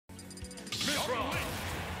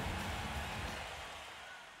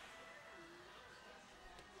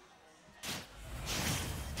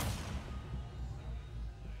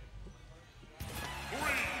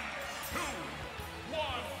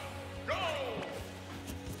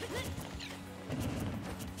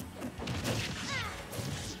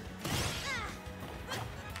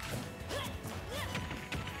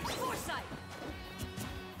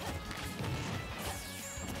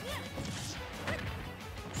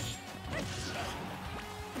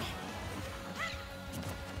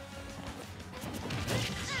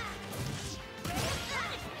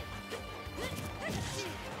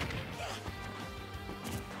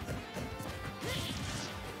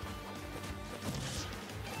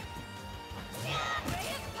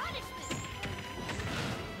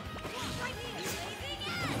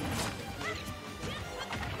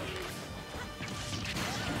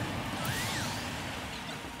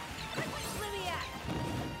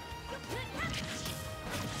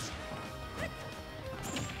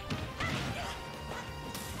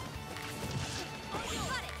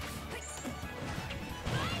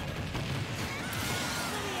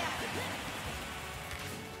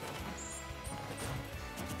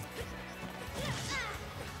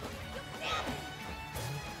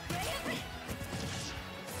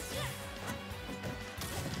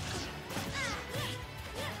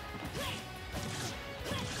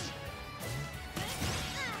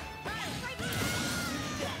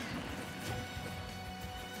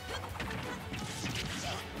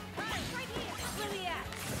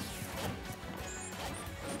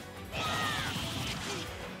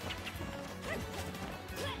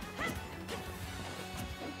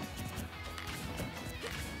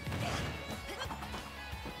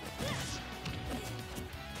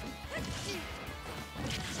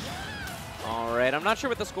I'm not sure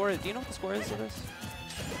what the score is. Do you know what the score is of this?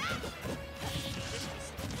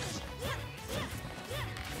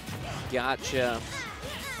 Gotcha.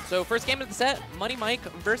 So first game of the set, Money Mike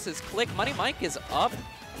versus Clique. Money Mike is up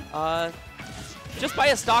just by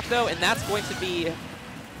a stock though, and that's going to be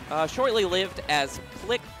shortly lived as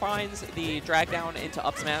Clique finds the drag down into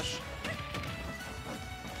up smash.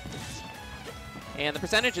 And the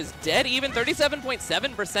percentage is dead even,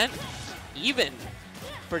 37.7% even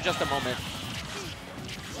for just a moment.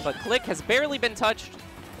 But Clique has barely been touched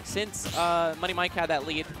since Money Mike had that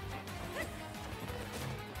lead.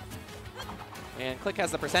 And Clique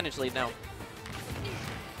has the percentage lead now.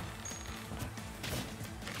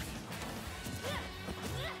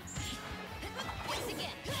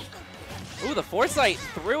 Ooh, the foresight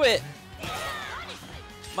through it.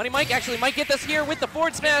 Money Mike actually might get this here with the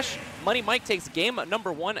forward smash. Money Mike takes game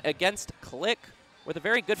number 1 against Clique with a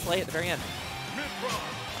very good play at the very end.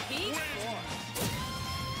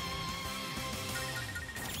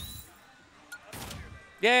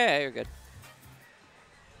 Yeah, you're good.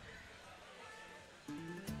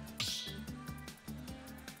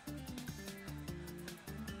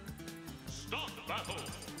 Stop battle.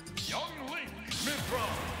 Young Link, Mythra.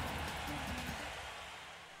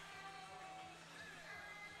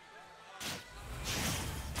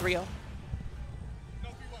 Three-0. No,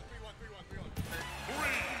 3-1, 3-1, 3-1. 3,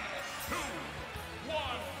 2, 1,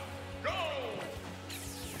 go!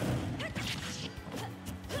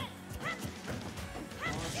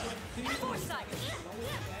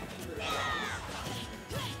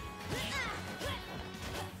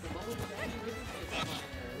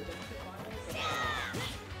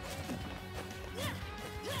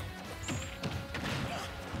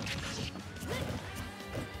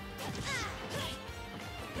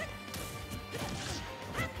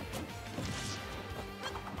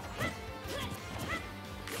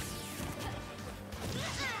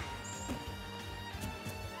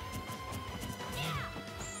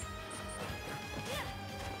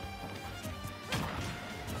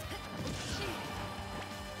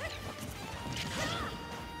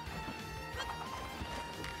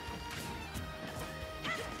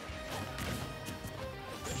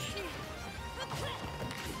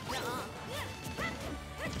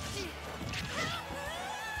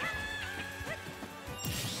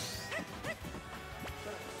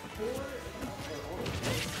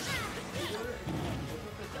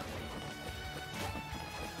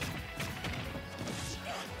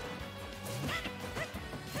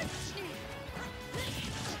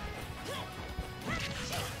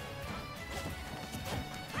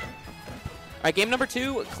 All right, game number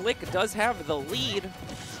 2, Clique does have the lead.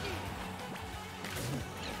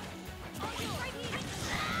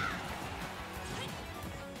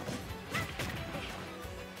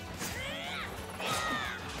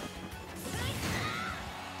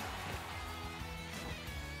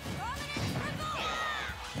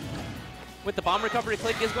 With the bomb recovery,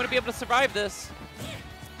 Clique is going to be able to survive this.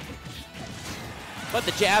 But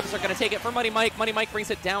the jabs are going to take it for Money Mike. Money Mike brings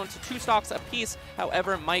it down to 2 stocks apiece.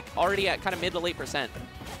 However, Mike already at kind of mid to late percent.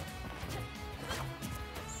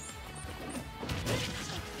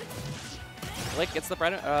 Clique gets the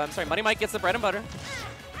bread. Money Mike gets the bread and butter.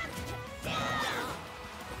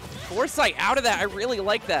 Foresight out of that. I really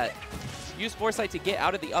like that. Use Foresight to get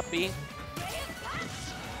out of the up B.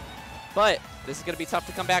 But this is going to be tough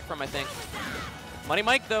to come back from, I think. Money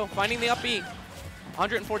Mike, though, finding the up B.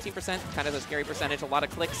 114%, kind of a scary percentage. A lot of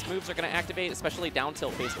Clique's moves are going to activate, especially down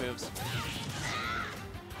tilt base moves.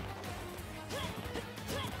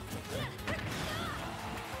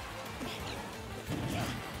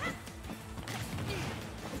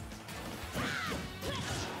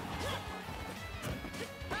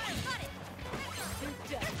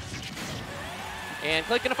 And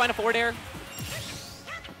Clique going to find a forward air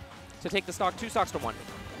to take the stock, 2 stocks to 1.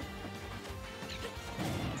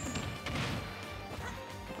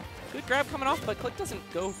 Good grab coming off, but Clique doesn't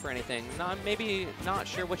go for anything. Maybe not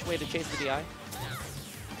sure which way to chase the DI.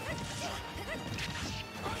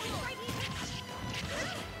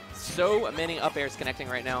 So many up airs connecting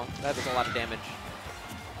right now. That is a lot of damage.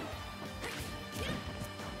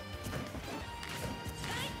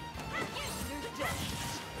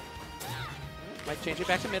 Might change it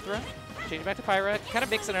back to Mythra. Change it back to Pyra. Kind of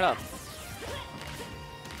mixing it up.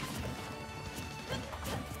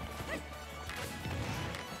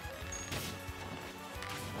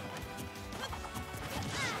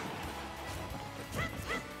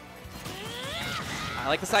 I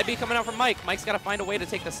like the side B coming out from Mike. Mike's got to find a way to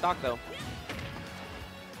take the stock, though.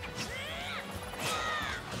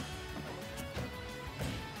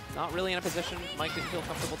 Not really in a position. Mike didn't feel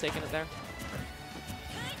comfortable taking it there.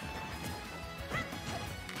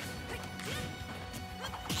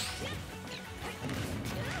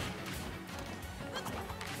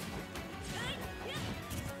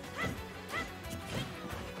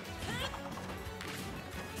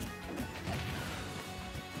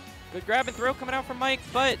 Good grab and throw coming out from Mike,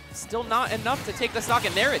 but still not enough to take the stock,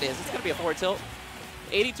 and there it is. It's going to be a forward tilt.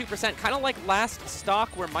 82%, kind of like last stock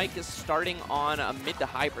where Mike is starting on a mid to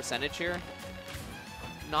high percentage here.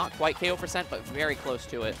 Not quite KO percent, but very close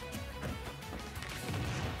to it.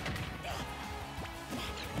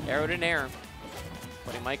 Arrow to nair,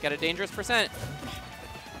 putting Mike at a dangerous percent.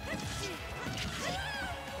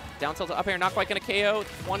 Down tilt to up air, not quite going to KO,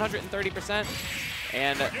 130%.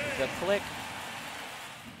 And the Clique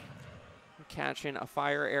catching a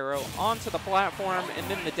fire arrow onto the platform, and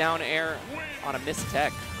then the down air on a missed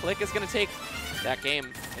tech. Clique is going to take that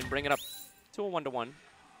game and bring it up to a 1-1.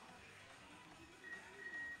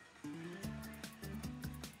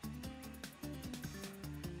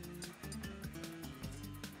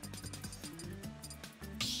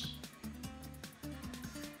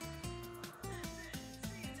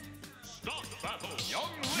 Stock battle.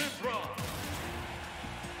 Young Mythra.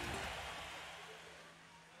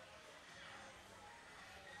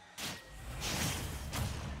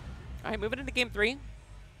 All right, moving into game 3.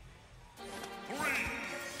 3,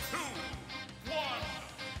 2, 1,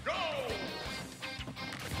 go!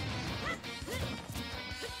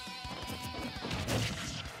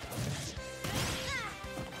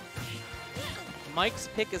 Mike's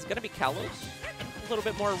pick is going to be Kalos. A little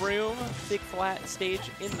bit more room, big flat stage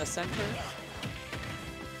in the center.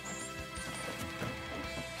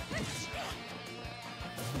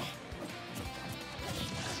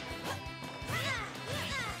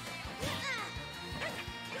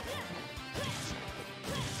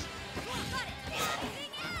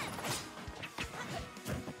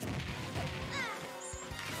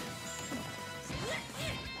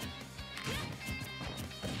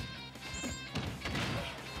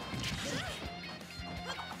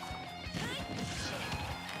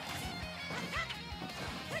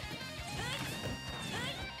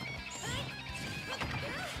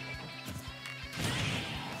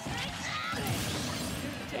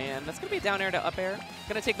 And that's going to be a down air to up air.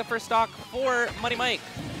 Going to take the first stock for Money Mike.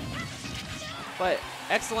 But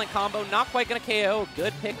excellent combo. Not quite going to KO.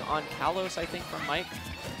 Good pick on Kalos, I think, from Mike.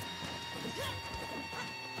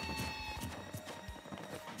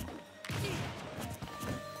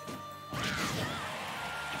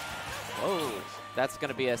 Whoa. That's going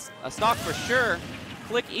to be a stock for sure.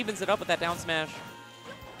 Clique evens it up with that down smash.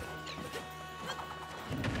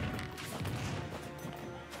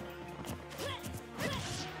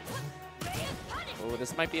 Oh,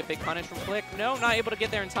 this might be a big punish from Clique. No, not able to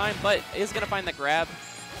get there in time, but is going to find the grab.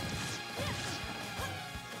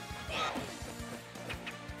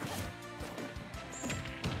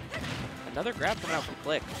 Another grab coming out from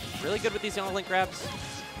Clique. Really good with these Young Link grabs.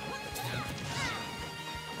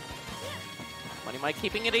 Money Mike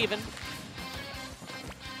keeping it even.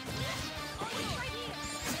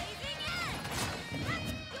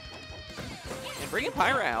 And bringing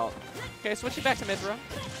Pyra out. Okay, switching back to Mythra.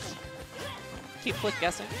 Keep Clique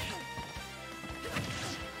guessing.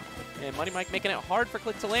 And Money Mike making it hard for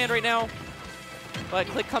Clique to land right now. But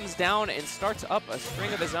Clique comes down and starts up a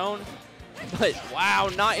string of his own. But wow,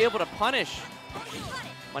 not able to punish.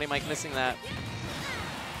 Money Mike missing that.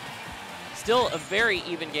 Still a very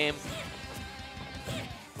even game.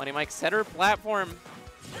 Money Mike center platform.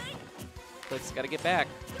 Clique's got to get back.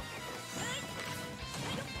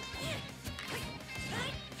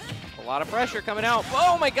 A lot of pressure coming out.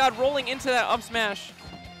 Oh my god, rolling into that up smash.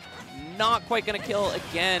 Not quite going to kill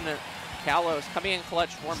again. Kalos coming in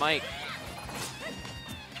clutch for Mike.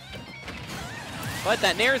 But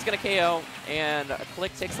that nair is going to KO, and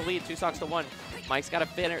Clique takes the lead, 2 stocks to 1. Mike's got to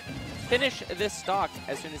finish this stock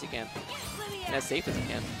as soon as he can, and as safe as he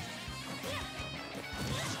can.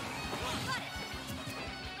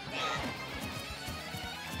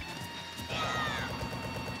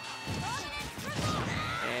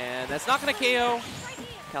 And that's not going to KO.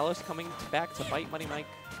 Kalos coming back to bite Money Mike.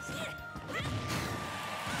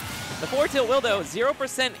 The forward tilt will, though,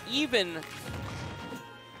 0% even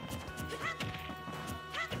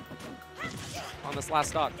on this last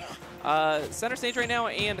stock. Center stage right now,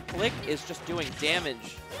 and Clique is just doing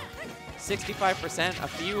damage. 65%, a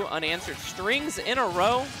few unanswered strings in a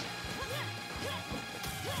row.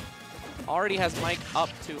 Already has Mike up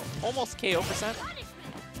to almost KO percent.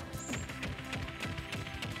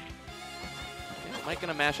 Yeah, Mike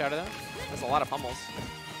gonna mash out of that. There's a lot of pummels.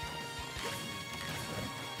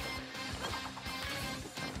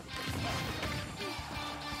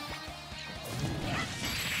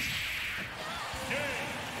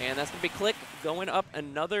 And that's going to be Clique going up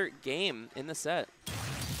another game in the set.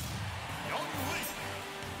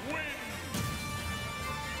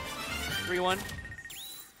 3-1.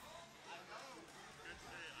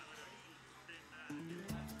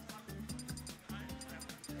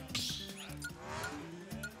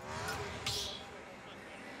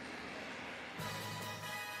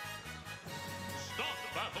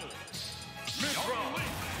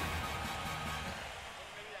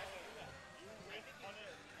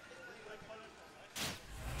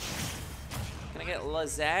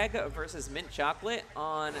 Lazag versus Mint Chocolate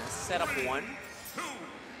on setup 1. 2, 1,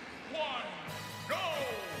 go!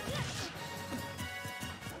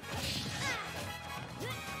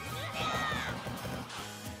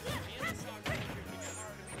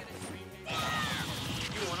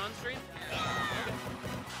 You won on stream? Okay.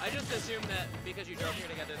 I just assumed that because you drove here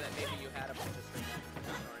together that maybe you had a bunch of streams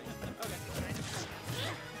already. Okay.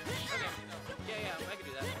 Okay. Yeah, I can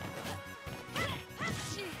do that.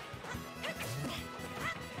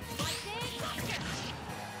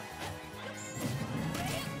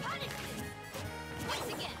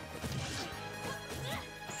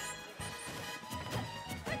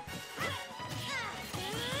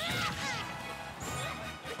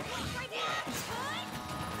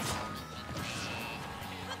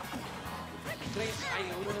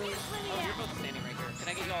 You're both standing right here. Can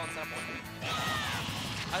I get you all on stop one?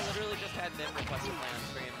 I literally just had them request to play on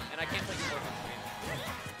stream, and I can't play you both on stream.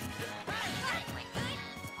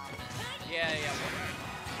 Yeah.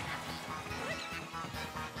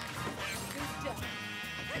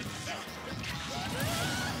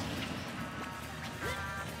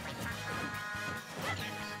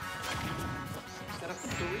 Set up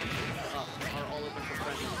 3 up are all open for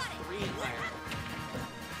friendly. 3 and higher.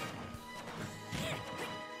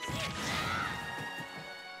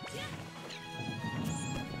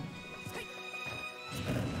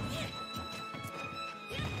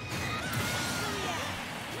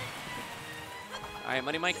 All right,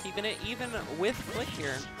 Money Mike keeping it even with Clique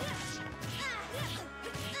here.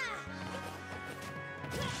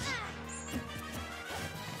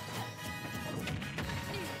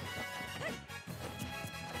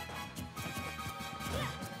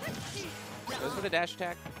 Goes for the dash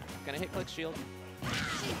attack. Gonna hit Clique's shield.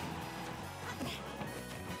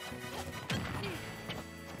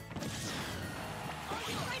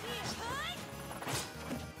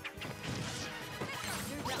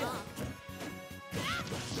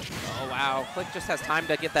 Oh wow, Clique just has time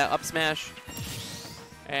to get that up smash.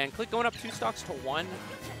 And Clique going up 2 stocks to 1.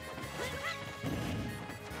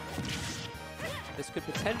 This could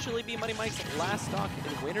potentially be Money Mike's last stock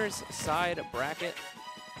in winner's side bracket.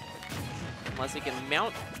 Unless he can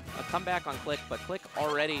mount a comeback on Clique, but Clique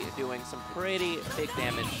already doing some pretty big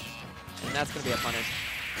damage. And that's going to be a punish.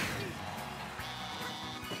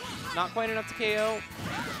 Not quite enough to KO.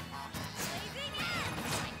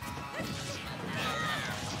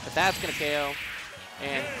 But that's going to KO.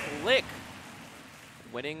 And Clique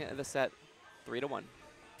winning the set 3-1. Young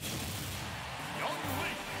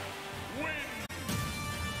Link wins.